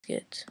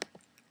Biscuit.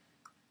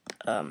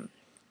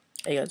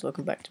 Hey guys,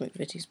 welcome back to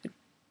mcvities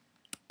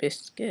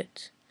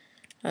biscuit.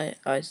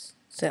 I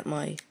set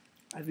my.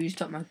 I've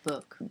used up my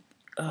book.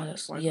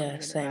 Yeah,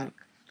 same.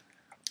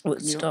 Well,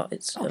 it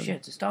started. Oh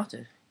shit, it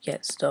started. Yeah,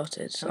 it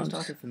started. So it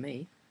started for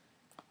me.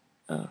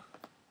 So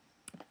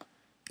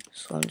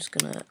I'm just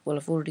gonna. Well,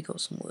 I've already got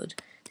some wood.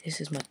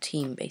 This is my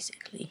team,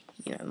 basically.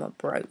 You know, my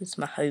bros,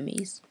 my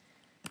homies,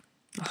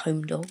 my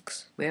home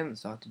dogs. We haven't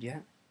started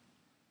yet.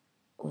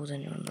 Or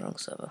then you're on the wrong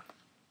server.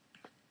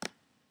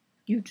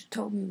 You just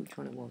told me which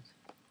one it was.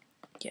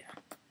 Yeah.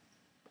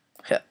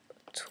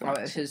 Alright,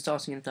 it says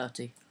starting in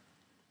 30.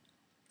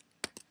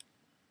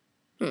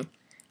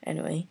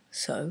 Anyway,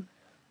 so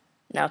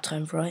now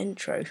time for our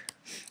intro.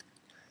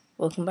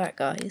 Welcome back,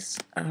 guys.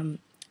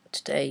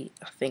 Today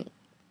I think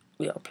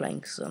we are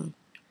playing some.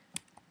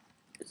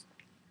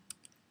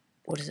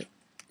 What is it?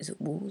 Is it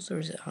Wars or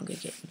is it Hunger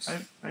Games?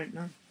 I don't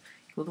know.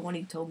 You're the one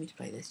who told me to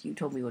play this. You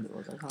told me what it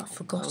was. I've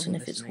forgotten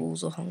if it's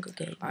Wars or Hunger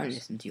Games. I don't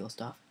listen to your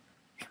stuff.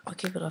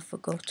 Okay, but I've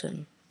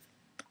forgotten.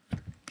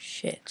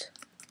 Shit.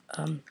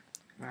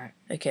 Right.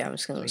 Okay, I'm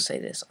just gonna say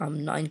this. I'm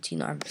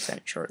 99%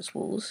 sure it's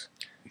Wars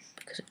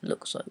because it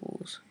looks like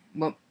Wars.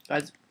 Well,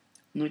 guys,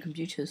 no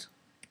computers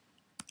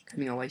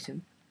coming our way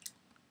soon.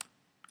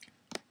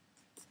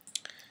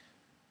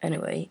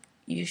 Anyway,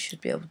 you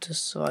should be able to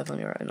survive on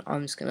your own.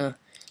 I'm just gonna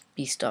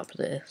beast up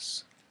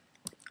this.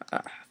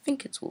 I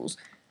think it's Wars.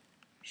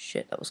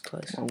 Shit, that was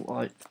close.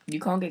 Oh,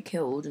 you can't get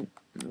killed in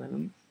the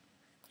moment.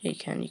 Yeah, you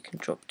can. You can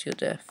drop to your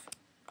death.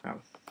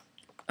 Oh.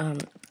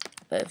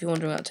 But if you're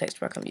wondering about the text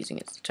pack I'm using,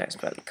 it's the text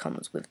pack that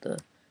comes with the.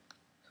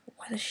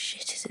 Why the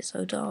shit is it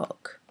so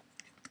dark?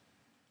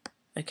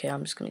 Okay,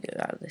 I'm just gonna go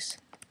out of this.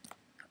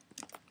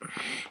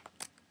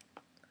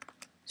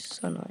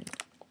 So annoying.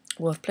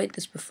 Well, I've played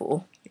this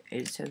before.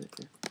 It says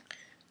it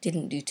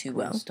didn't do too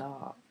well.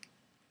 Start.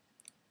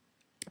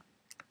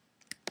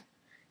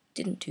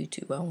 Didn't do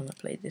too well when I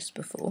played this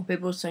before.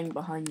 People are saying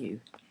behind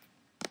you.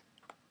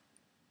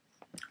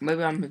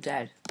 Maybe I'm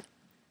dead.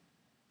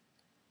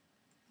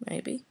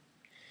 Maybe.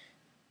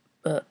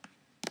 But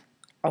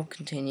I'll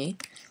continue.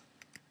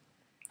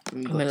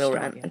 I'm a little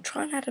rant and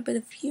try and add a bit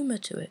of humour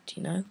to it,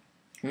 you know?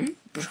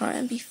 Try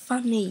and be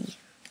funny.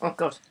 Oh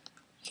god.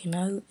 You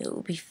know, it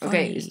will be funny.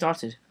 Okay, it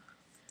started.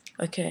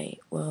 Okay,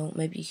 well,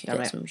 maybe you could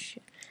get some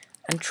shit.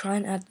 And try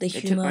and add the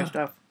humour. Took my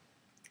stuff.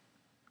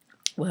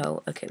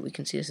 Well, okay, we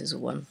can see this is a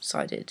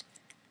one-sided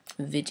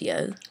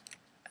video,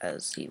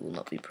 as he will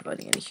not be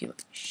providing any humour.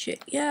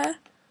 Shit, yeah.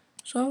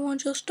 Someone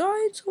just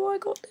died, so I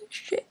got this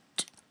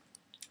shit.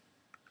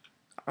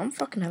 I'm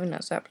fucking having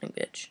that sapling,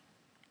 bitch.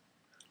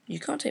 You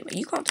can't take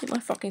my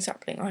fucking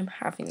sapling. I'm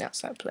having that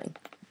sapling.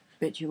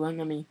 Bitch, you won't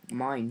let me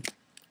mine.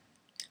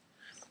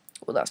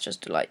 Well, that's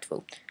just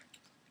delightful.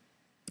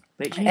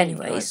 Bitch,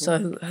 anyway,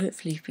 so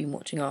hopefully you've been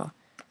watching our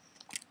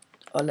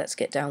Let's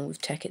Get Down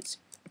with Tech It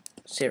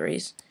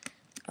series.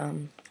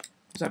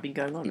 Has that been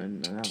going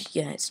on?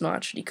 Yeah, it's not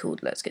actually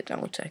called Let's Get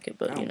Down with Tech It,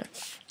 but you know,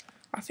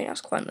 I think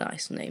that's quite a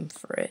nice name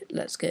for it.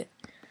 Let's get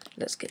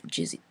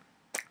jizzy.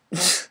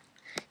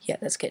 Yeah,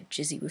 let's get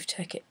jizzy with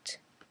Tech It.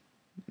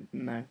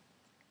 No.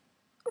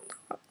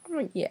 I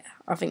mean, yeah,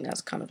 I think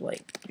that's kind of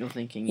like you're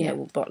thinking. You know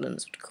what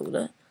Butlins would call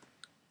it.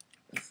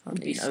 We've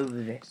been over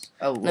this.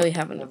 Oh no, we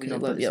haven't because it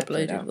won't be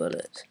uploaded, will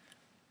it?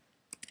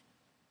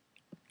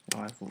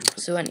 Oh,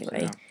 so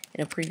anyway,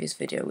 in a previous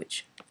video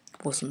which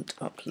wasn't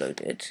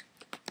uploaded,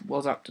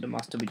 was up to the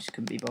master. We just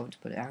couldn't be bothered to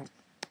put it out.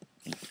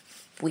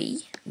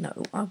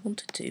 No, I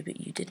wanted to, but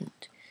you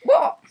didn't.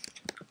 What?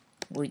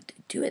 We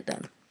do it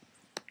then.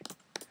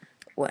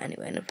 Well,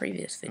 anyway, in a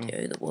previous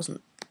video that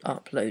wasn't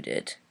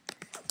uploaded,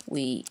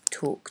 we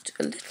talked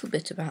a little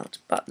bit about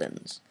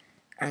Butlins,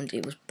 and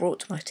it was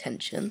brought to my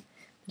attention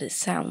that it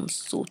sounds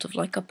sort of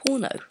like a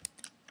porno.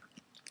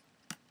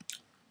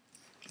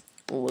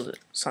 Or was it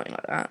something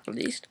like that, at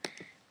least?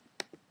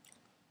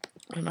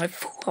 And I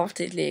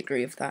wholeheartedly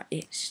agree with that.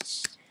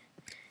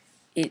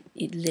 It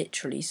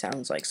literally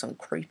sounds like some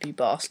creepy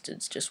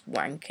bastards just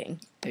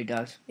wanking. It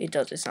does. It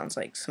does. It sounds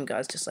like some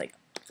guys just like,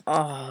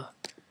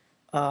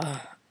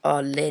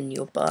 Lynn,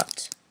 your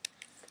butt.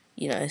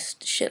 You know,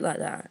 shit like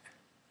that.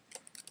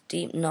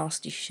 Deep,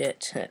 nasty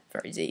shit.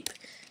 Very deep.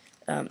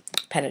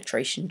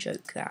 Penetration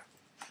joke, that.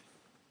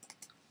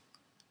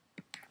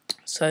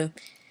 So,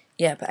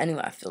 yeah, but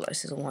anyway, I feel like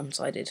this is a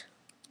one-sided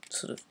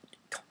sort of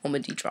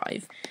comedy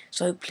drive.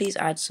 So please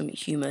add some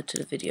humour to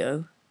the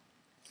video.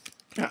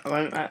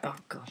 Oh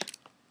god.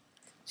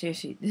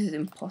 Seriously, this is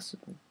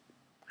impossible.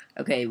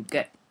 Okay,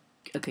 get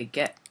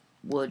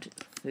wood,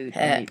 food,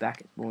 and meat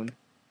back at spawn.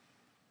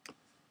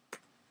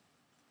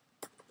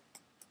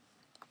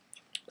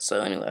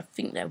 So anyway, I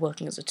think they're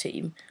working as a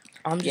team.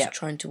 I'm just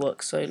trying to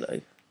work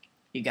solo.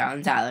 You're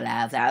going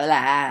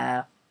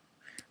solo.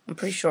 I'm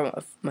pretty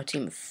sure my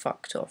team have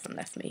fucked off and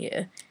left me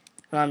here.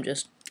 And I'm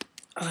just...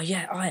 Oh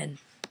yeah, iron.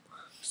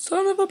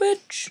 Son of a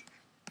bitch.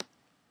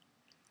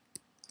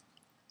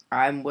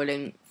 I'm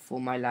willing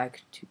for my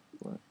leg to...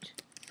 What?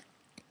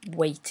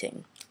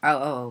 Waiting.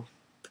 Oh.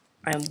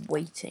 I am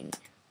waiting.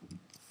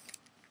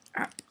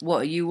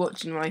 What, are you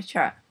watching my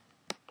chat?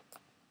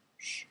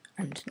 Shh.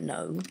 And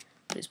no,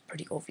 but it's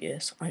pretty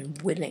obvious. I'm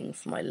willing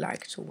for my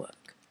lag to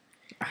work.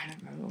 I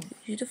don't know.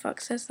 Who the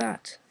fuck says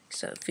that?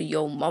 Except for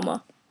your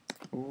mama.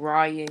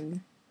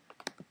 Rying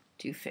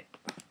to fit.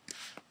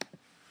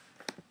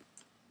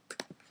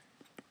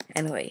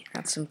 Anyway,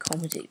 add some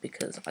comedy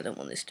because I don't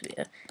want this to be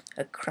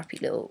a crappy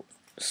little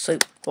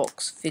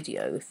soapbox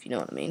video, if you know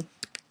what I mean.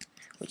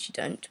 Which you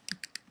don't.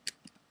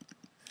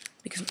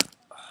 Because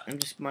I'm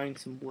just mining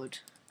some wood.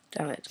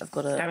 damn it, I've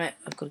got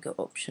to go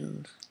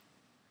options,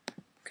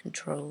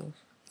 controls.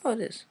 Oh,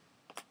 it is.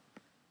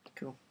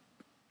 Cool.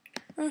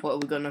 What,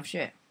 have we got enough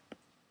shit?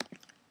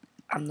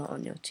 I'm not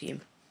on your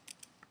team.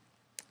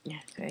 Yeah,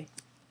 okay.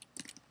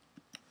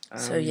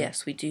 So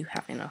yes, we do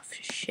have enough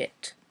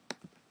shit.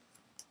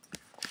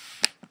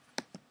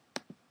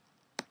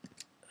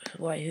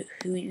 Why?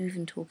 Who are you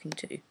even talking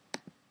to?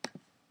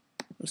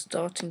 I'm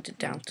starting to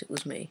doubt it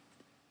was me.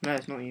 No,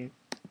 it's not you.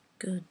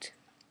 Good.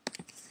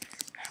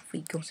 Have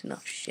we got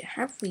enough shit?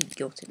 Have we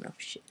got enough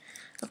shit?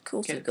 Of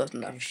course Okay, we've got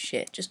enough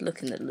shit. Just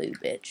look in the loo,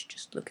 bitch.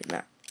 Just look at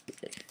that.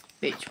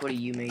 Bitch, what are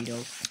you made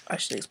of? I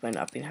should explain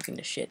that I've been having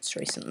the shits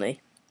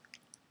recently.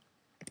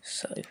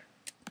 So,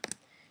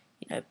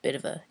 you know, a bit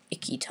of a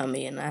icky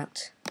tummy and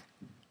that.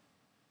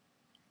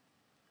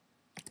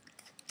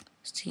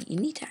 See, you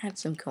need to add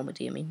some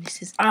comedy. I mean,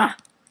 this is... I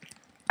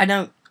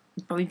know.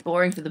 It's probably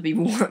boring for the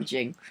people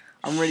watching.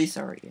 I'm really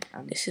sorry.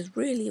 This is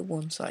really a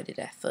one-sided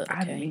effort, okay? I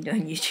haven't been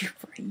doing YouTube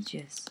for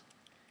ages.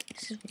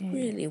 This is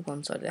really a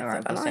one-sided effort. Alright,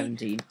 I've got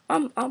 17.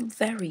 I'm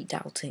very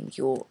doubting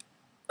your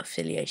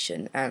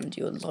affiliation and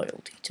your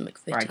loyalty to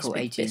McVitie's Right, cool,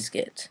 Big 18.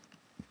 Biscuit.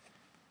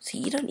 See,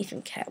 you don't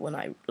even care when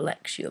I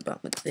lecture you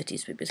about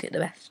McVitie's Big Biscuit, the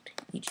best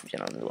YouTube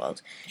channel in the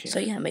world. Shit. So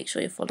yeah, make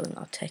sure you're following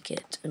our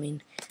ticket. I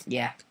mean,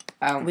 Yeah.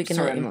 we're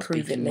gonna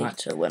improve it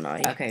later when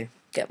I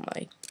get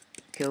my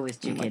Kill this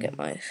chicken. get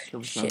my Kill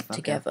this shit motherfucker.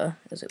 together,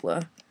 as it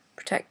were.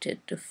 Protected.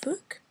 The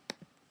fuck?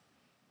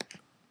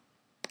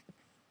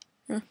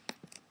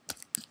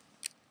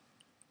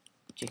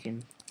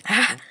 Chicken.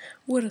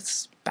 What a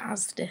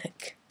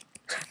spastic.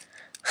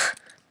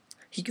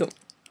 He got.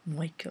 Oh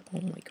my god!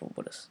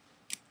 What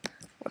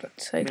a I'm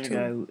total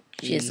gonna go.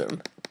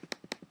 jism.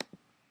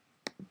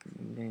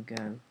 I'm gonna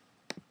go.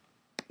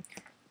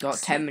 Got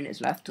 10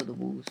 minutes left till the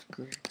walls.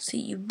 Good. See,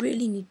 you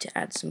really need to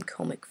add some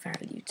comic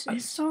value to I'm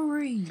this.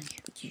 sorry.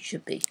 You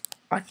should be.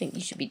 I think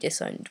you should be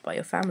disowned by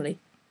your family.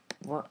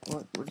 What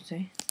did you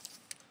say?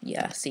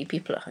 Yeah, see,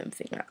 people at home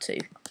think that too.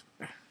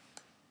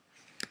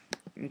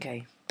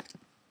 Okay.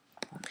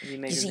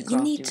 You see,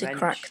 you need to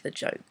crack the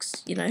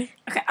jokes, you know?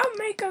 Okay, I'll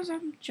make us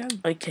some jokes.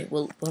 Okay,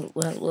 well,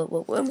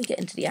 when we get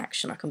into the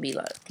action, I can be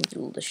like, I can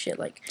do all the shit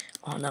like,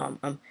 oh no,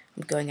 I'm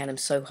going at him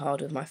so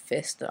hard with my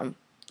fist that I'm,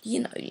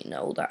 you know,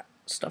 all that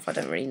stuff I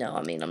don't really know.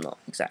 I mean, I'm not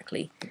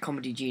exactly... A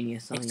comedy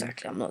genius, aren't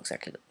Exactly, I'm not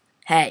exactly...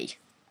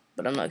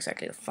 But I'm not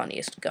exactly the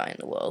funniest guy in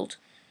the world.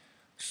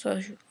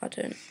 So, I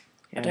don't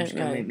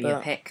know, make me a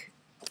pick.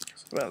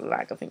 It's a real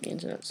lag, I think the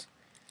internet's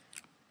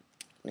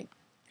like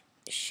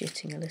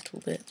shitting a little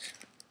bit.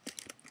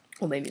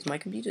 Or maybe it's my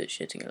computer that's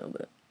shitting a little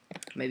bit.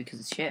 Maybe because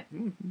it's shit.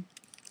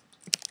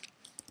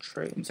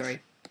 True. I'm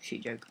sorry.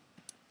 Shit joke.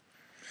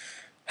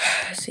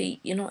 See,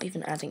 you're not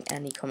even adding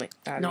any comic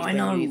value No, I when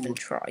know. you even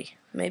try.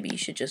 Maybe you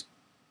should just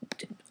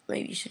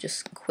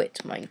quit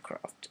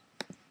Minecraft.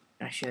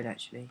 I should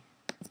actually.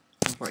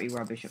 I'm pretty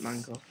rubbish at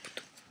Minecraft.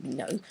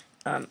 No.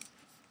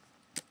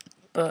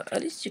 But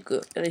at least you're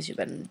good. At least you're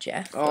better than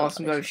Jeff. Oh,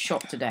 some guy was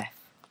shot to death.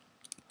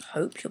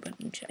 Hope you're better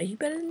than Jeff. Are you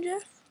better than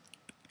Jeff?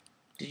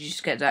 Did you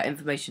just get that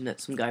information that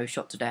some guy was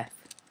shot to death?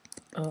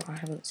 Oh, I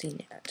haven't seen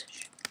it yet.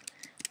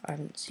 I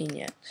haven't seen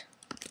yet.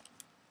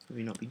 Have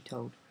you not been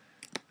told?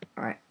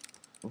 Alright.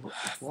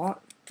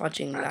 What?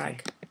 Fudging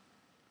lag.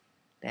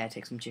 There,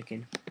 take some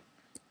chicken.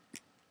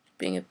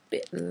 Being a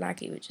bit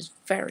laggy, which is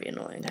very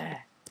annoying.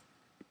 There.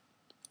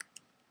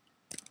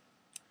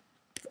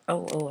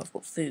 Oh, I've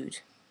got food.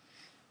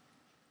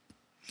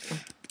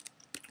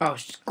 Oh,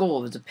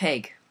 score, there's a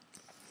pig.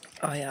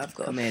 Oh yeah, I've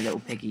got. Come here, little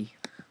piggy.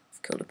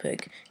 I've killed a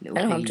pig. Little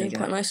And I'm piggy doing you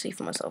quite go. nicely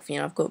for myself. You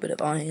know, I've got a bit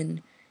of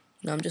iron.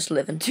 You know, I'm just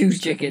living. 2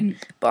 chicken.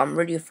 But I'm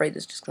really afraid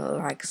it's just gonna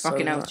lag so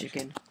Fucking hell, much.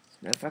 chicken.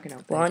 No, fucking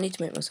hell. Well, I need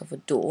to make myself a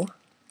door.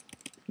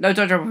 No,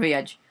 don't drop off the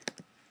edge.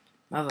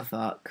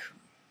 Motherfuck.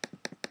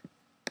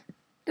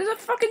 There's a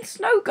fucking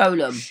snow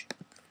golem. Shh.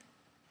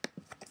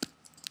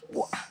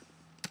 What?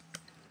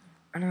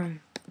 I know.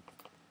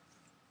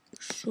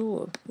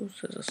 Sure, of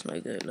course there's a snow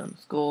golem.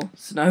 Score.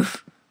 Snow.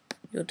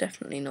 You're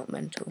definitely not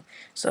mental.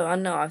 So I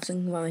know I was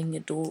thinking about making a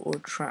door or a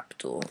trap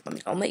door. I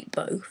mean, I'll make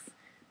both,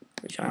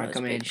 which I know is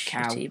a bit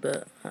shitty,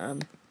 but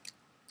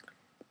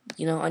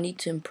you know, I need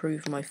to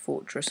improve my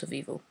Fortress of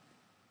Evil,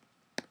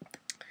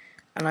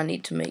 and I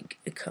need to make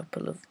a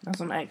couple of.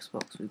 That's on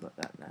Xbox. We've got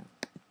that now.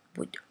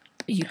 Would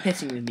Are you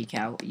pissing with me,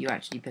 Cal? Are you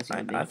actually pissing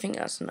with me? I think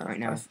that's enough. Right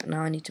now.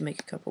 Now I need to make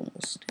a couple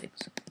more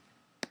sticks.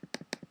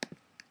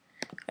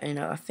 And, you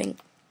know, I think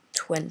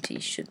 20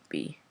 should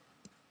be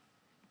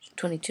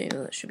 22.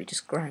 That should be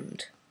just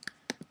grand.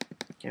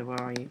 Okay, where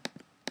are you?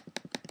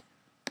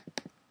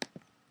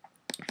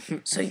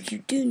 So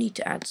you do need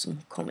to add some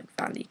comic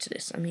value to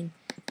this. I mean,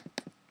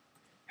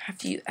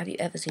 have you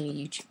ever seen a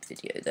YouTube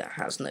video that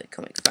has no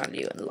comic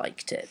value and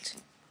liked it?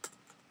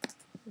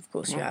 Of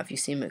course you have. You've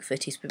seen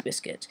mcvities per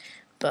biscuit,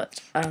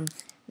 but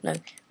no.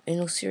 In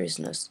all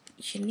seriousness,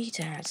 you need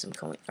to add some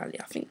comic value.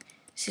 I think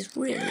this is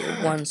really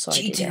a one-sided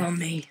cheating effort. on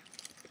me.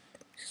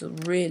 This is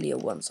really a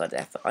one-sided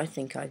effort. I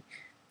think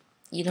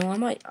you know, I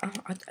might.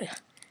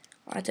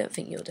 I don't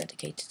think you're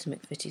dedicated to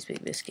mcvities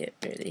big biscuit,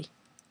 really.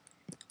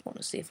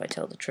 Honestly, if I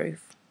tell the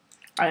truth.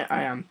 I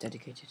am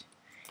dedicated.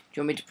 Do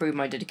you want me to prove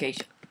my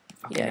dedication?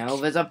 Okay, Yeah. now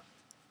there's a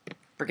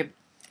freaking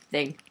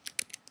thing.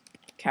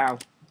 Cow.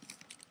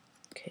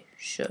 Okay,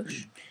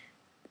 shush.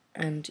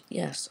 And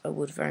yes, I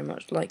would very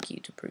much like you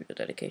to prove your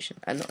dedication,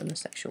 and not in a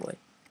sexual way.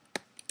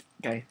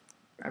 Okay,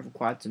 I've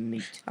required some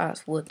meat. Ah,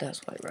 that's wood, that's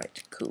quite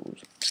right. Cool.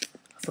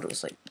 I thought it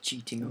was like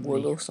Cheating on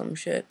wool me. or some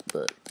shit,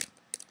 but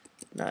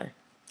no,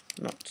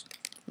 not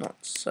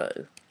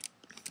so.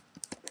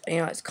 You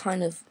know, it's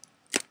kind of,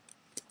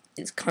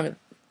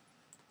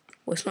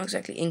 well, it's not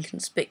exactly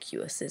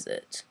inconspicuous, is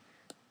it?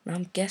 Now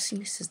I'm guessing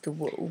this is the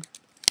wool.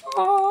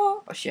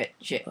 Oh shit.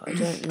 But I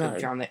don't know.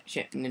 Drown it.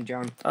 Shit, I'm gonna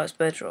drown. Oh, it's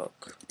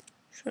bedrock.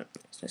 Shit,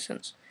 makes no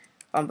sense.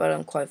 But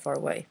I'm quite far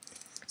away.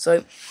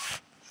 So,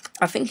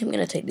 I think I'm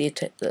going to take the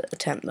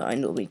attempt that I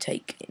normally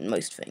take in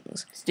most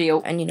things.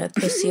 Steal. And, you know,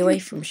 pussy away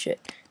from shit.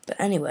 But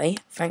anyway,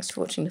 thanks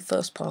for watching the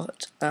first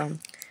part. We'll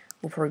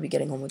probably be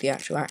getting on with the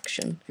actual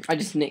action. I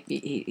just nicked.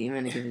 He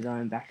meant to give his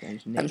iron back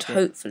And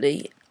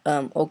hopefully,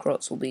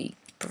 Ogrots will be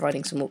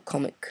providing some more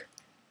comic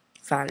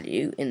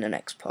value in the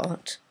next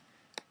part.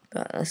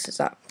 But this is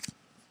that.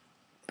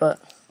 But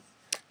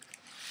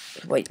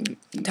wait,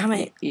 damn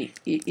it!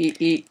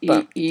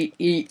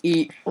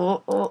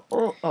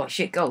 Oh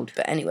shit, gold.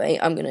 But anyway,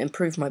 I'm going to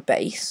improve my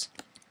base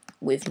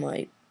with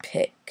my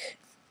pick,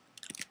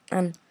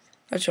 and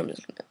actually I'm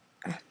just going to.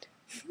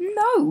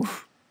 No.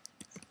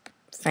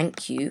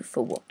 Thank you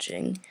for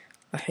watching.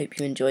 I hope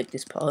you enjoyed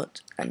this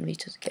part, and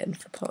meet us again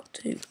for part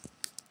 2.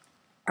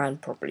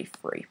 And probably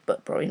 3,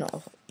 but probably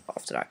not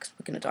after that, because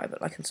we're going to die,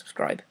 but like and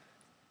subscribe.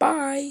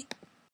 Bye!